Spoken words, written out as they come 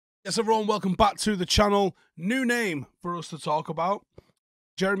Yes, everyone, welcome back to the channel. New name for us to talk about,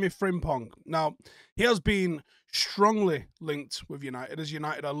 Jeremie Frimpong. Now, he has been strongly linked with United, as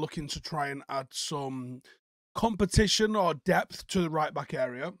United are looking to try and add some competition or depth to the right-back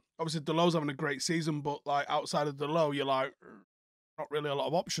area. Obviously, Dalot's having a great season, but like outside of Dalot, you're like, not really a lot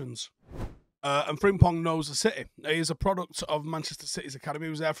of options. And Frimpong knows the city. He is a product of Manchester City's academy. He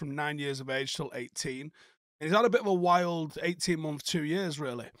was there from 9 years of age till 18. And he's had a bit of a wild 18-month, 2 years,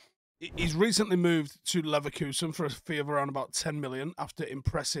 really. He's recently moved to Leverkusen for a fee of around about 10 million after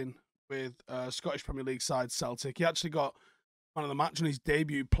impressing with Scottish Premier League side Celtic. He actually got man of the match on his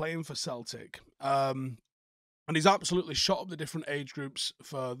debut playing for Celtic. And he's absolutely shot up the different age groups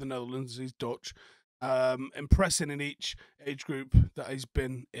for the Netherlands. He's Dutch. Impressing in each age group that he's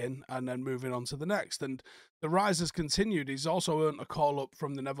been in and then moving on to the next. And the rise has continued. He's also earned a call up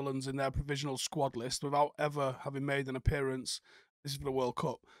from the Netherlands in their provisional squad list without ever having made an appearance. This is for the World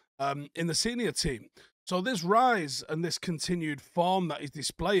Cup in the senior team. So this rise and this continued form that he's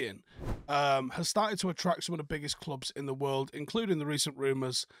displaying has started to attract some of the biggest clubs in the world, including the recent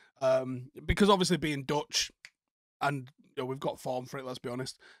rumours, because obviously being Dutch, and we've got form for it, let's be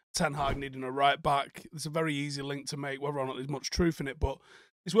honest. Ten Hag needing a right back. It's a very easy link to make, whether or not there's much truth in it, but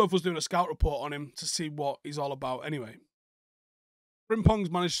it's worth us doing a scout report on him to see what he's all about anyway. Frimpong's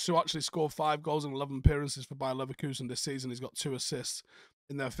managed to actually score 5 goals in 11 appearances for Bayer Leverkusen this season. He's got 2 assists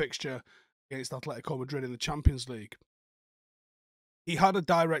in their fixture against Atletico Madrid in the Champions League. He had a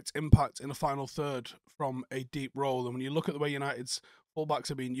direct impact in the final third from a deep role. And when you look at the way United's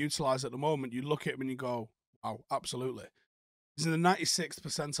fullbacks are being utilised at the moment, you look at him and you go, wow, absolutely. He's in the 96th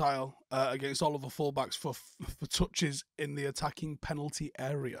percentile against all of the fullbacks for touches in the attacking penalty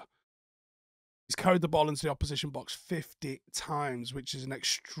area. He's carried the ball into the opposition box 50 times, which is an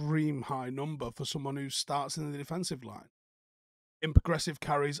extreme high number for someone who starts in the defensive line. In progressive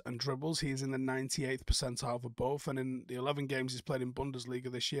carries and dribbles, he is in the 98th percentile for both. And in the 11 games he's played in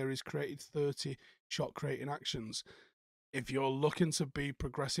Bundesliga this year, he's created 30 shot-creating actions. If you're looking to be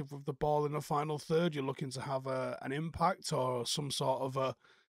progressive with the ball in the final third, you're looking to have an impact or some sort of a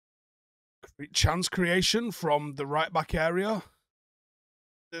chance creation from the right back area,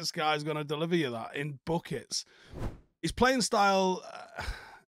 this guy's going to deliver you that in buckets. His playing style,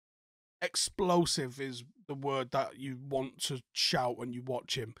 explosive is the word that you want to shout when you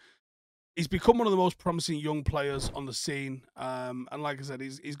watch him. He's become one of the most promising young players on the scene. And like I said,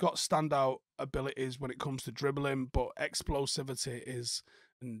 he's got standout abilities when it comes to dribbling, but explosivity is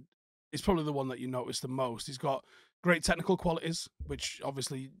probably the one that you notice the most. He's got great technical qualities, which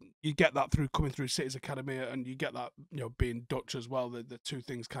obviously you get that through coming through City's academy, and you get that being Dutch as well. The two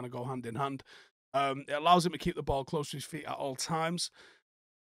things kind of go hand in hand. It allows him to keep the ball close to his feet at all times.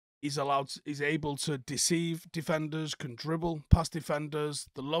 He's able to deceive defenders, can dribble past defenders.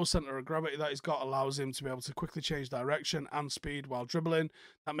 The low center of gravity that he's got allows him to be able to quickly change direction and speed while dribbling.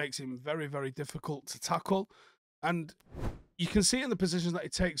 That makes him very, very difficult to tackle. And you can see in the positions that he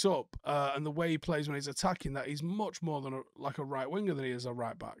takes up and the way he plays when he's attacking that he's much more than like a right winger than he is a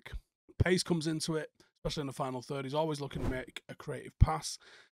right back. Pace comes into it, especially in the final third. He's always looking to make a creative pass.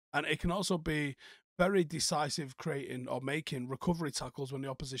 And it can also be very decisive creating or making recovery tackles when the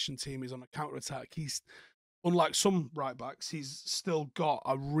opposition team is on a counter-attack. He's, unlike some right backs, he's still got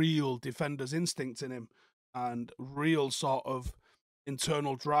a real defender's instinct in him and real sort of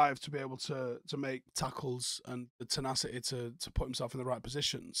internal drive to be able to make tackles and the tenacity to put himself in the right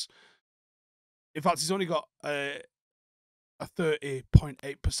positions. In fact, he's only got a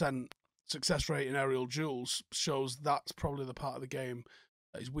 30.8% success rate in aerial duels, shows that's probably the part of the game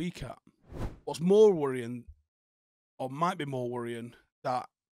that he's weak at. What's more worrying, or might be more worrying, that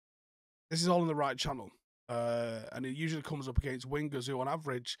this is all in the right channel. And it usually comes up against wingers who, on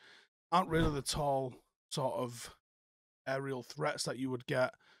average, aren't really the tall sort of aerial threats that you would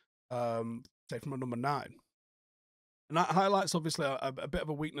get, say, from a number 9. And that highlights, obviously, a bit of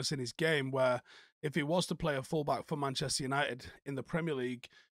a weakness in his game, where if he was to play a fullback for Manchester United in the Premier League,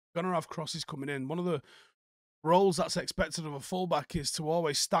 going to have crosses coming in. One of the roles that's expected of a fullback is to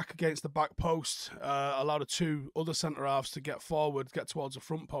always stack against the back post, allow the 2 other centre-halves to get forward, get towards the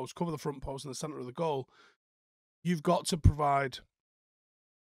front post, cover the front post in the centre of the goal. You've got to provide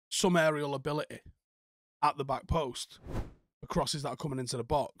some aerial ability at the back post for crosses that are coming into the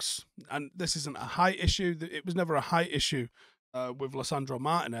box. And this isn't a height issue. It was never a height issue with Lisandro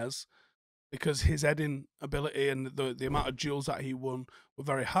Martinez, because his heading ability and the amount of duels that he won were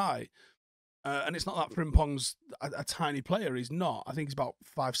very high. And it's not that Frimpong's a tiny player. He's not. I think he's about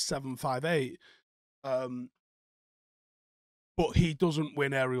 5'7", 5'8". But he doesn't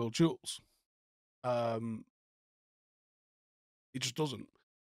win aerial duels. He just doesn't.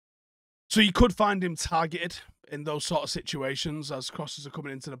 So you could find him targeted in those sort of situations as crosses are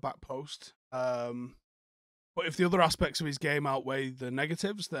coming into the back post. But if the other aspects of his game outweigh the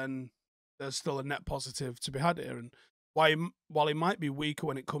negatives, then there's still a net positive to be had here. And while he might be weaker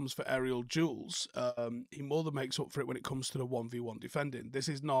when it comes for aerial duels, he more than makes up for it when it comes to the 1v1 defending. This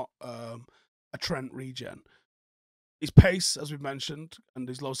is not a Trent regen. His pace, as we've mentioned, and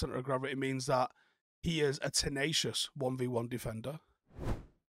his low center of gravity means that he is a tenacious 1v1 defender.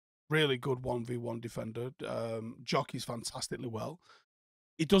 Really good 1v1 defender. Jockeys fantastically well.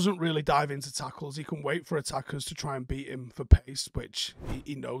 He doesn't really dive into tackles. He can wait for attackers to try and beat him for pace, which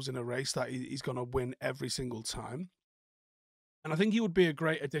he knows in a race that he's going to win every single time. And I think he would be a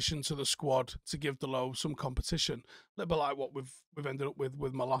great addition to the squad to give Dalot some competition. A little bit like what we've ended up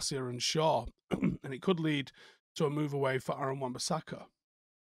with Malacia and Shaw. And it could lead to a move away for Aaron Wan-Bissaka.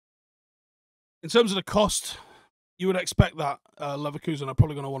 In terms of the cost, you would expect that Leverkusen are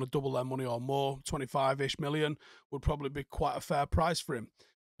probably going to want to double their money or more. 25-ish million would probably be quite a fair price for him.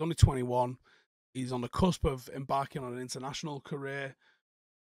 He's only 21. He's on the cusp of embarking on an international career.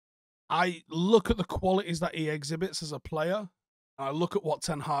 I look at the qualities that he exhibits as a player, and I look at what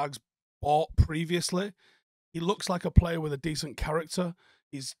Ten Hag's bought previously. He looks like a player with a decent character.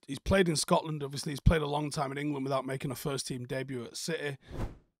 He's played in Scotland, obviously. He's played a long time in England without making a first-team debut at City.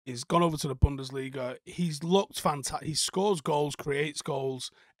 He's gone over to the Bundesliga. He's looked fantastic. He scores goals, creates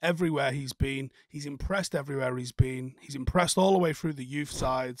goals everywhere he's been. He's impressed everywhere he's been. He's impressed all the way through the youth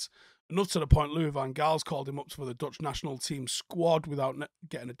sides. Enough to the point Louis van Gaal's called him up for the Dutch national team squad without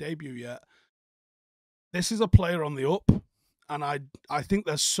getting a debut yet. This is a player on the up, and I think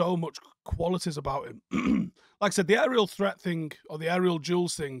there's so much qualities about him. Like I said, the aerial threat thing, or the aerial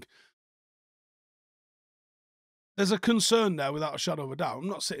duels thing, there's a concern there without a shadow of a doubt. I'm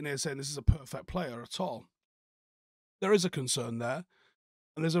not sitting here saying this is a perfect player at all. There is a concern there,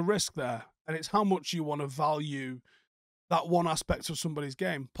 and there's a risk there, and it's how much you want to value that one aspect of somebody's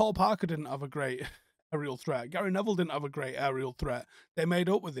game. Paul Parker didn't have a great aerial threat. Gary Neville didn't have a great aerial threat. They made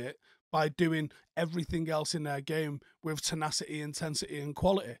up with it by doing everything else in their game with tenacity, intensity, and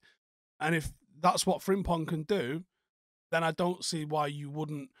quality. And if that's what Frimpong can do, then I don't see why you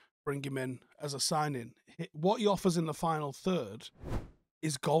wouldn't bring him in as a signing. What he offers in the final third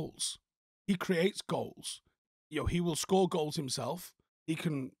is goals. He creates goals. You know, he will score goals himself. He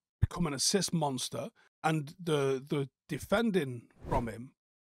can become an assist monster, and the defending from him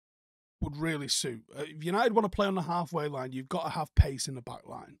would really suit. If United want to play on the halfway line, you've got to have pace in the back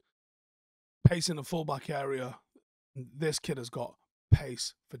line, pace in the fullback area. This kid has got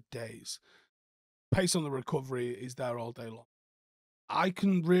pace for days. Pace on the recovery is there all day long. I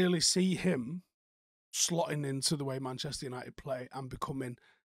can really see him slotting into the way Manchester United play and becoming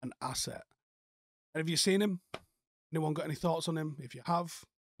an asset. And have you seen him? Anyone got any thoughts on him? If you have,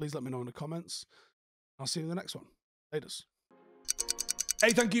 please let me know in the comments. I'll see you in the next one. Laters. Hey,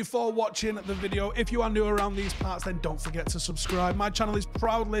 thank you for watching the video. If you are new around these parts, then don't forget to subscribe. My channel is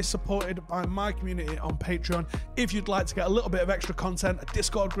proudly supported by my community on Patreon. If you'd like to get a little bit of extra content, a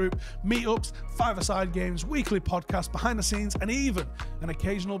Discord group, meetups, five-a-side games, weekly podcasts, behind the scenes, and even an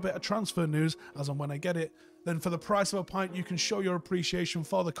occasional bit of transfer news as and when I get it, then for the price of a pint, you can show your appreciation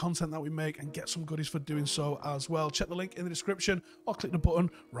for the content that we make and get some goodies for doing so as well. Check the link in the description or click the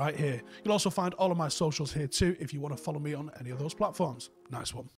button right here. You'll also find all of my socials here too if you want to follow me on any of those platforms. Nice one.